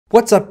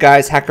What's up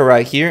guys,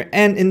 Hakurai here,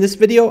 and in this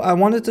video I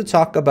wanted to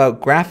talk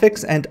about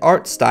graphics and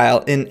art style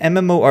in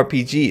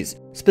MMORPGs,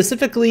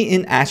 specifically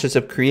in Ashes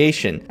of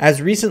Creation,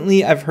 as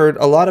recently I've heard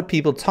a lot of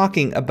people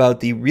talking about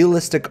the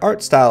realistic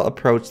art style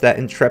approach that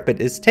Intrepid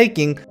is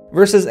taking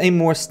versus a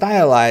more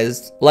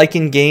stylized, like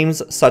in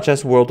games such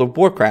as World of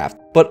Warcraft.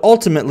 But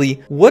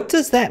ultimately, what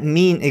does that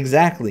mean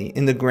exactly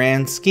in the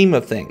grand scheme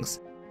of things?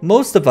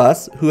 Most of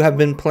us who have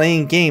been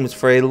playing games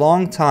for a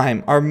long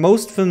time are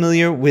most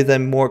familiar with a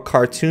more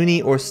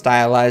cartoony or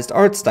stylized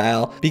art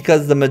style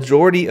because the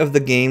majority of the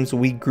games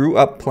we grew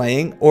up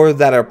playing or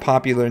that are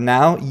popular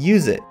now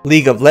use it.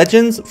 League of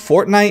Legends,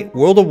 Fortnite,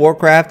 World of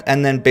Warcraft,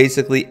 and then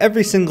basically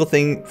every single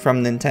thing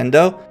from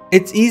Nintendo.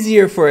 It's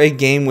easier for a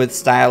game with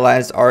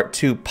stylized art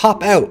to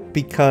pop out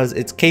because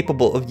it's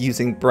capable of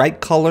using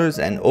bright colors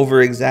and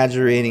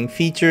over-exaggerating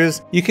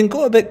features. You can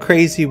go a bit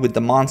crazy with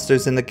the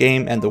monsters in the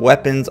game and the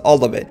weapons,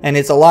 all of it, and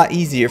it's a lot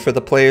easier for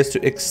the players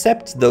to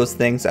accept those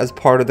things as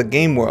part of the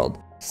game world.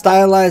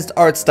 Stylized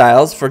art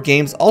styles for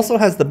games also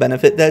has the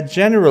benefit that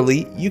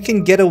generally you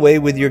can get away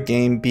with your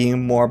game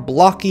being more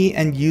blocky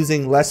and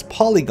using less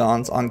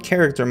polygons on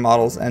character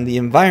models and the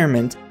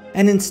environment,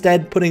 and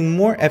instead putting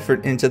more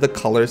effort into the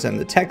colors and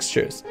the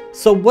textures.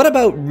 So what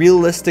about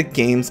realistic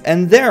games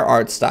and their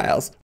art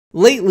styles?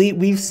 Lately,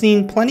 we've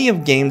seen plenty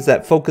of games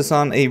that focus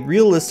on a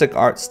realistic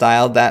art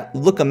style that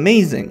look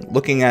amazing,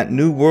 looking at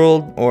New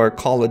World or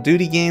Call of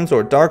Duty games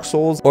or Dark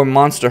Souls or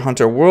Monster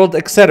Hunter World,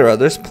 etc.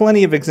 There's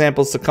plenty of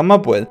examples to come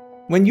up with.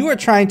 When you are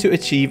trying to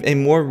achieve a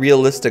more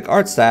realistic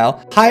art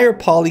style, higher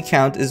poly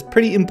count is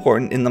pretty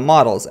important in the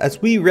models,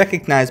 as we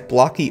recognize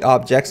blocky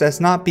objects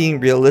as not being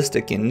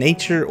realistic in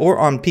nature or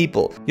on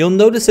people. You'll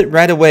notice it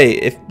right away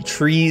if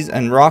trees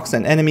and rocks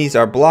and enemies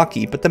are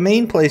blocky, but the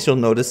main place you'll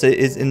notice it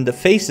is in the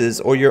faces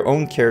or your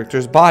own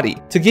character's body.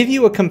 To give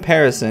you a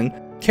comparison,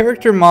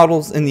 character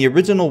models in the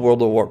original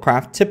World of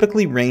Warcraft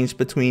typically range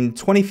between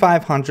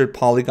 2,500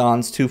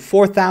 polygons to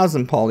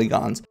 4,000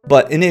 polygons,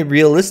 but in a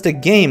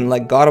realistic game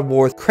like God of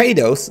War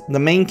Kratos, the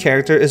main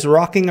character is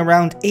rocking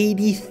around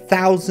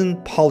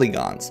 80,000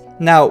 polygons.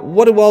 Now,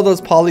 what do all those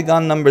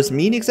polygon numbers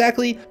mean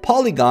exactly?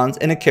 Polygons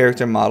in a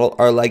character model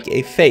are like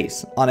a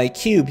face. On a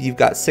cube, you've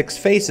got 6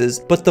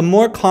 faces, but the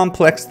more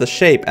complex the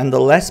shape and the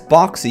less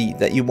boxy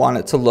that you want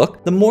it to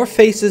look, the more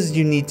faces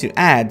you need to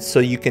add so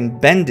you can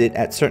bend it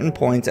at certain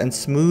points and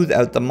smooth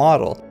out the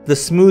model. The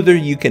smoother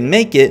you can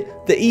make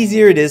it, the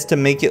easier it is to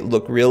make it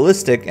look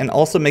realistic and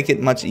also make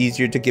it much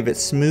easier to give it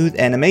smooth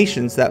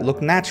animations that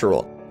look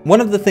natural. One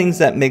of the things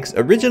that makes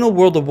original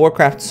World of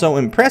Warcraft so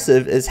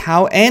impressive is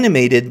how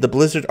animated the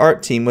Blizzard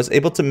art team was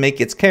able to make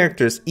its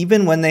characters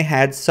even when they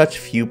had such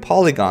few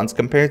polygons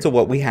compared to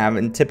what we have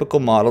in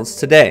typical models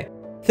today.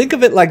 Think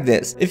of it like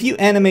this: if you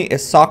animate a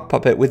sock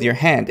puppet with your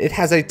hand, it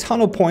has a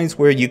ton of points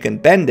where you can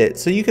bend it,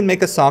 so you can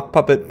make a sock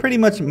puppet pretty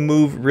much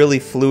move really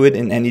fluid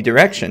in any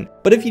direction.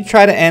 But if you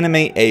try to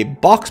animate a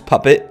box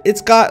puppet,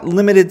 it's got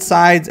limited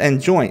sides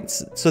and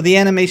joints, so the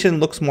animation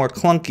looks more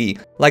clunky,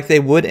 like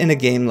they would in a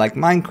game like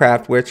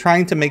Minecraft, where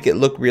trying to make it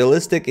look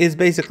realistic is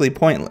basically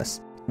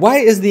pointless. Why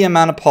is the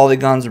amount of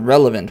polygons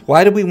relevant?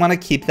 Why do we want to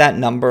keep that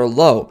number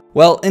low?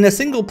 Well, in a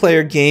single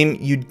player game,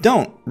 you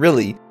don't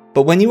really.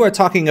 But when you are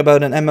talking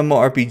about an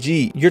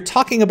MMORPG, you're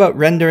talking about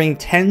rendering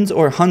tens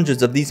or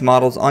hundreds of these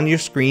models on your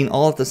screen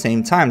all at the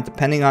same time,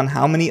 depending on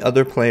how many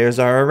other players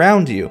are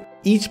around you.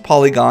 Each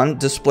polygon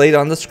displayed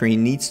on the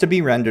screen needs to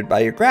be rendered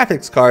by your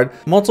graphics card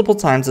multiple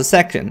times a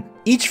second.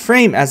 Each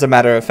frame, as a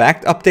matter of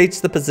fact,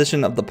 updates the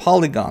position of the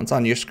polygons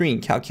on your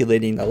screen,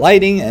 calculating the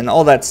lighting and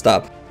all that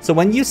stuff. So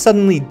when you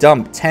suddenly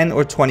dump 10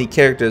 or 20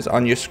 characters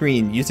on your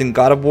screen using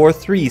God of War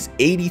 3's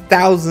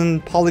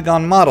 80,000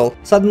 polygon model,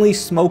 suddenly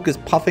smoke is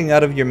puffing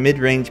out of your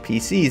mid-range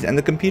PCs and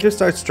the computer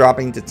starts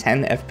dropping to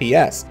 10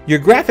 FPS. Your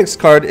graphics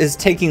card is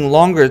taking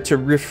longer to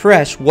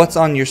refresh what's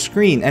on your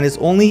screen and is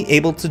only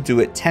able to do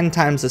it 10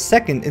 times a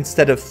second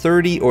instead of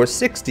 30 or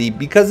 60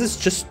 because it's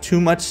just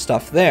too much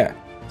stuff there.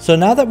 So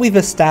now that we've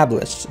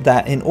established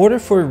that in order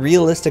for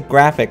realistic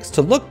graphics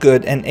to look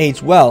good and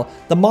age well,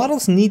 the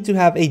models need to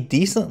have a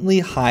decently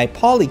high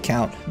poly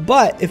count.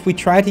 But if we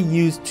try to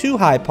use too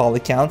high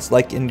poly counts,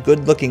 like in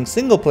good looking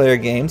single player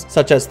games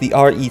such as the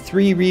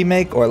RE3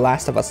 remake or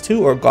Last of Us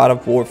 2 or God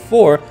of War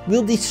 4,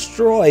 we'll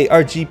destroy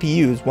our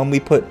GPUs when we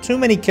put too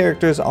many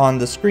characters on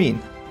the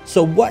screen.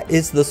 So what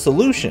is the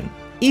solution?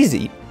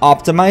 Easy: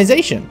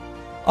 optimization.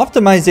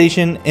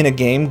 Optimization in a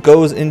game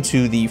goes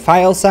into the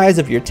file size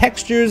of your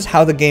textures,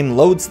 how the game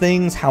loads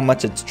things, how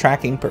much it's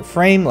tracking per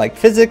frame, like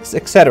physics,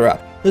 etc.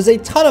 There's a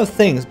ton of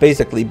things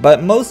basically,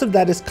 but most of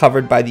that is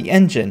covered by the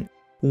engine.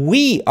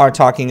 We are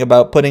talking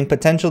about putting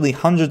potentially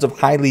hundreds of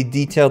highly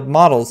detailed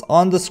models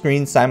on the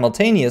screen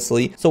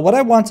simultaneously, so what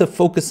I want to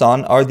focus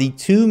on are the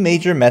two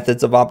major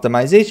methods of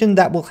optimization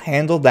that will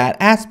handle that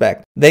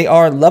aspect. They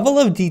are level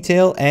of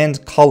detail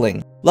and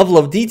culling. Level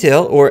of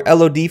detail, or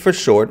LOD for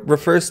short,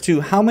 refers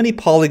to how many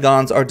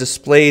polygons are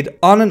displayed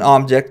on an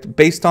object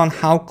based on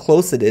how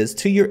close it is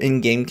to your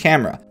in-game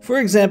camera. For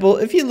example,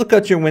 if you look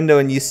out your window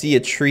and you see a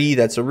tree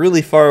that's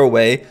really far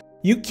away,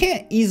 You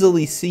can't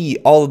easily see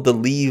all of the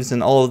leaves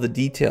and all of the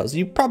details.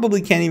 You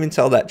probably can't even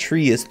tell that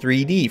tree is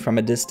 3D from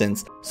a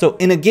distance. So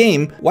in a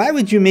game, why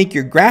would you make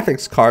your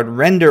graphics card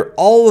render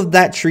all of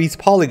that tree's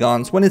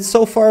polygons when it's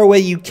so far away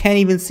you can't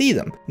even see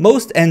them?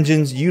 Most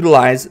engines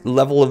utilize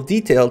level of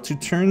detail to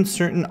turn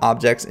certain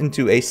objects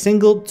into a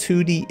single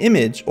 2D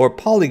image or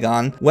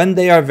polygon when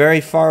they are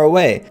very far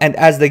away. And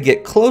as they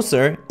get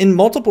closer, in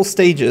multiple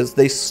stages,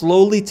 they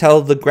slowly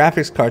tell the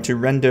graphics card to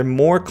render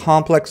more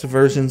complex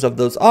versions of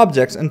those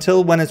objects until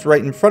when it's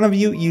right in front of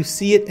you, you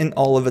see it in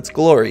all of its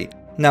glory.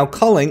 Now,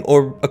 culling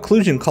or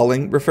occlusion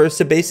culling refers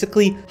to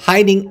basically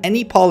hiding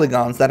any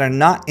polygons that are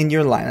not in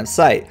your line of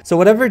sight. So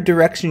whatever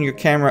direction your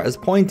camera is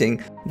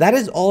pointing, that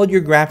is all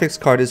your graphics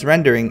card is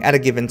rendering at a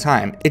given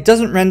time. It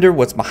doesn't render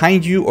what's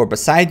behind you or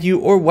beside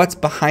you or what's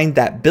behind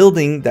that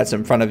building that's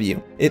in front of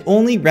you. It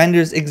only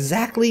renders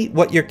exactly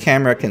what your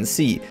camera can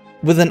see.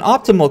 With an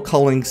optimal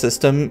culling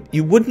system,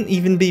 you wouldn't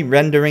even be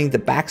rendering the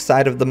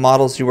backside of the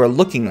models you are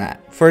looking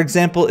at. For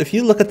example, if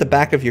you look at the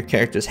back of your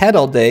character's head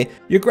all day,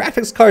 your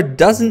graphics card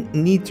doesn't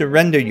need to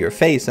render your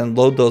face and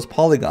load those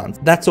polygons.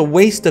 That's a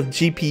waste of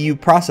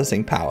GPU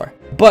processing power.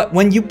 But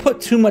when you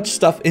put too much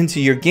stuff into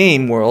your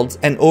game worlds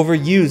and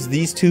overuse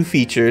these two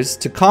features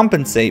to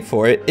compensate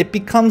for it, it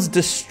becomes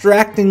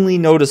distractingly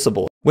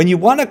noticeable. When you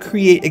want to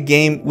create a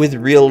game with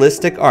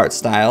realistic art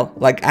style,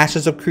 like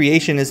Ashes of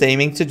Creation is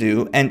aiming to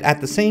do, and at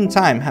the same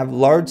time have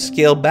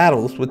large-scale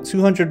battles with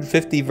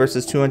 250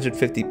 versus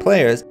 250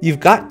 players, you've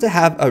got to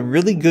have a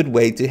really good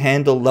way to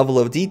handle level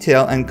of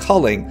detail and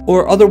culling,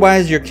 or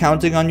otherwise you're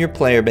counting on your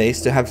player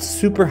base to have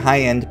super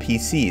high-end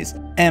PCs.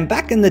 And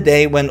back in the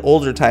day when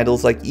older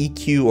titles like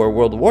EQ or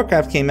World of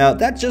Warcraft came out,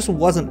 that just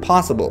wasn't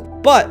possible.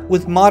 But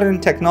with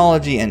modern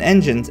technology and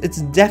engines,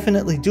 it's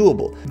definitely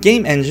doable.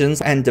 Game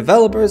engines and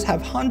developers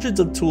have hundreds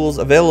of tools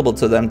available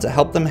to them to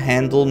help them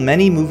handle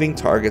many moving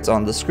targets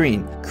on the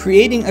screen.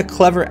 Creating a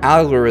clever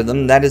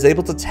algorithm that is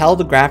able to tell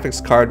the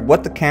graphics card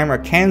what the camera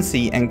can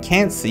see and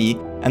can't see,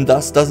 and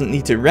thus doesn't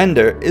need to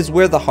render, is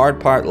where the hard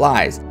part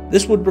lies.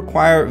 This would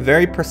require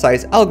very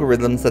precise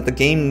algorithms that the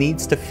game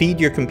needs to feed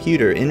your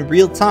computer in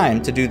real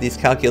time to do these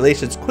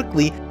calculations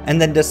quickly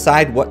and then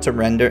decide what to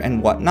render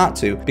and what not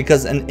to,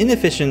 because an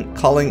inefficient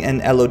culling and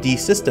LOD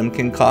system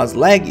can cause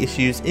lag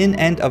issues in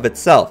and of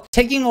itself.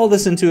 Taking all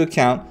this into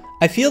account,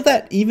 I feel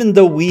that even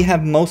though we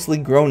have mostly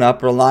grown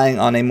up relying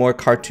on a more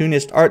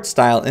cartoonish art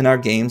style in our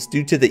games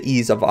due to the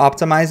ease of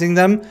optimizing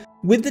them,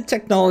 with the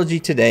technology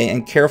today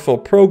and careful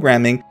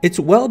programming, it's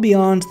well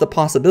beyond the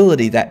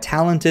possibility that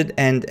talented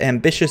and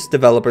ambitious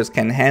developers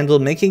can handle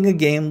making a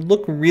game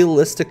look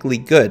realistically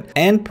good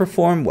and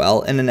perform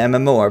well in an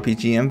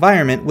MMORPG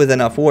environment with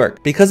enough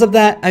work. Because of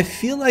that, I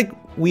feel like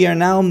we are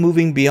now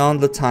moving beyond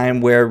the time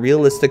where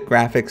realistic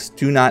graphics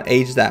do not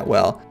age that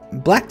well.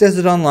 Black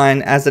Desert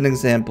Online, as an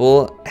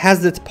example,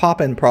 has its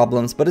pop-in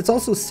problems, but it's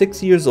also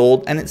 6 years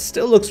old and it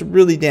still looks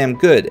really damn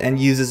good and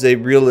uses a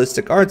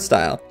realistic art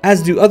style,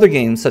 as do other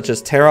games such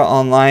as Terra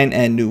Online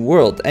and New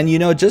World. And you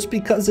know, just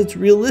because it's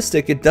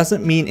realistic, it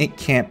doesn't mean it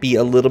can't be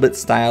a little bit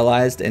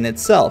stylized in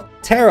itself.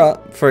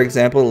 Terra, for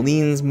example,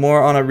 leans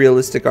more on a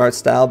realistic art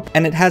style,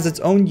 and it has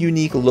its own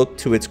unique look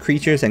to its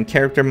creatures and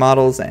character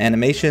models,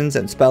 animations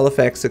and spell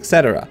effects,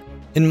 etc.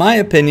 In my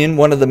opinion,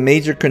 one of the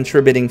major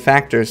contributing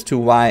factors to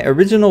why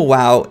original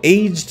WoW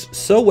aged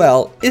so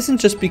well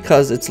isn't just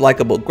because it's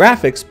likable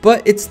graphics,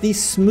 but it's the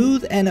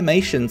smooth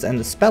animations and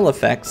the spell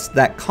effects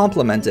that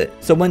complement it.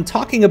 So when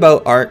talking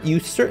about art, you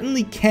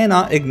certainly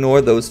cannot ignore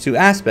those two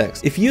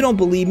aspects. If you don't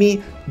believe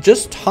me,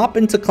 just hop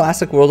into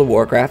classic World of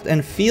Warcraft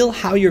and feel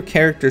how your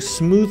character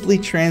smoothly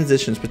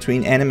transitions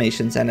between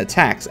animations and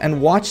attacks,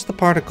 and watch the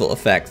particle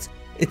effects.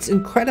 It's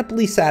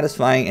incredibly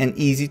satisfying and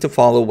easy to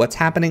follow what's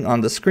happening on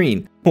the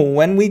screen.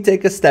 When we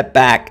take a step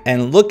back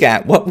and look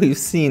at what we've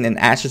seen in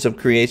Ashes of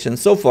Creation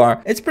so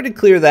far, it's pretty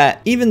clear that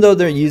even though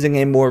they're using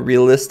a more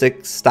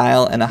realistic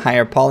style and a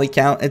higher poly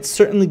count, it's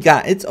certainly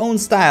got its own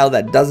style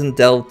that doesn't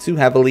delve too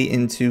heavily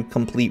into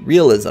complete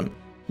realism.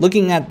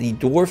 Looking at the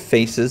dwarf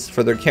faces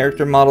for their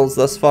character models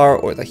thus far,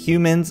 or the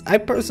humans, I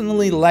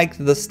personally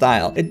liked the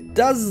style. It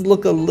does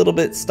look a little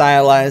bit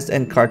stylized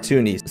and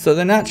cartoony, so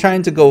they're not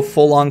trying to go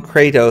full on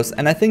Kratos,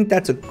 and I think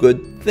that's a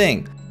good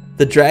thing.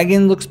 The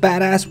dragon looks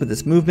badass with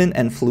its movement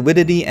and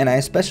fluidity, and I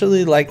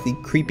especially like the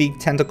creepy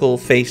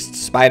tentacle-faced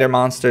spider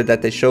monster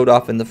that they showed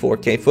off in the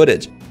 4K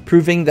footage,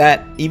 proving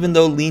that even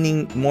though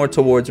leaning more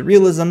towards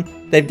realism,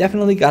 they've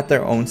definitely got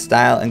their own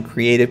style and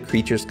creative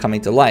creatures coming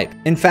to life.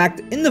 In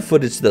fact, in the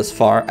footage thus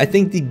far, I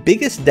think the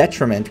biggest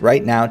detriment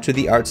right now to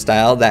the art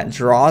style that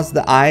draws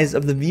the eyes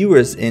of the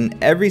viewers in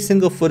every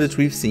single footage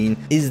we've seen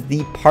is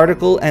the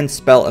particle and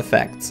spell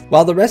effects.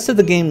 While the rest of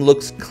the game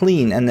looks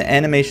clean and the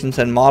animations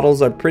and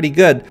models are pretty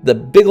good, the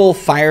big ol'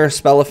 fire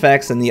spell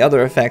effects and the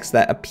other effects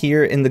that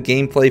appear in the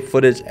gameplay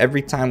footage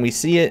every time we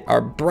see it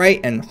are bright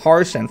and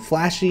harsh and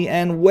flashy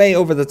and way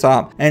over the the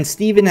top, and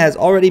Steven has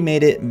already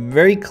made it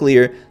very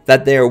clear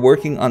that they are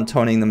working on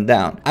toning them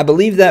down. I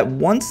believe that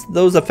once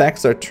those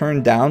effects are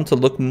turned down to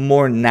look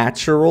more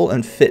natural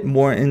and fit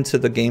more into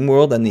the game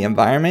world and the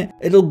environment,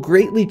 it'll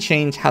greatly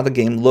change how the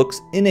game looks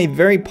in a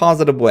very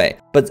positive way.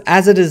 But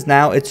as it is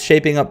now, it's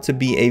shaping up to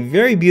be a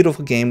very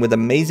beautiful game with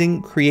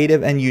amazing,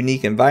 creative, and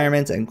unique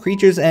environments and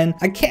creatures, and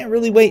I can't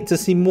really wait to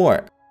see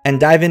more and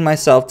dive in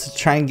myself to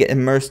try and get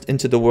immersed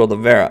into the world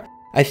of Vera.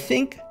 I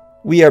think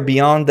we are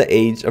beyond the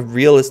age of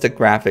realistic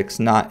graphics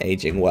not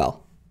aging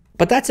well.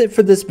 But that's it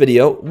for this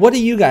video. What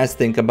do you guys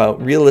think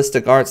about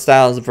realistic art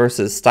styles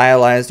versus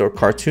stylized or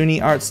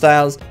cartoony art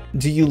styles?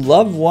 Do you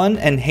love one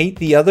and hate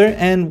the other,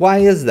 and why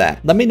is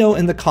that? Let me know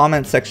in the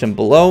comment section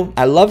below.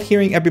 I love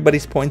hearing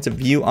everybody's points of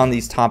view on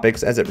these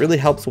topics as it really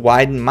helps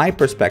widen my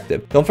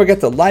perspective. Don't forget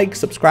to like,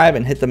 subscribe,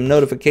 and hit the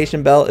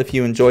notification bell if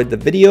you enjoyed the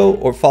video,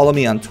 or follow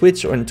me on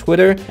Twitch or on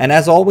Twitter. And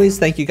as always,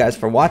 thank you guys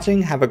for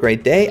watching. Have a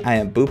great day. I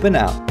am booping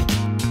out.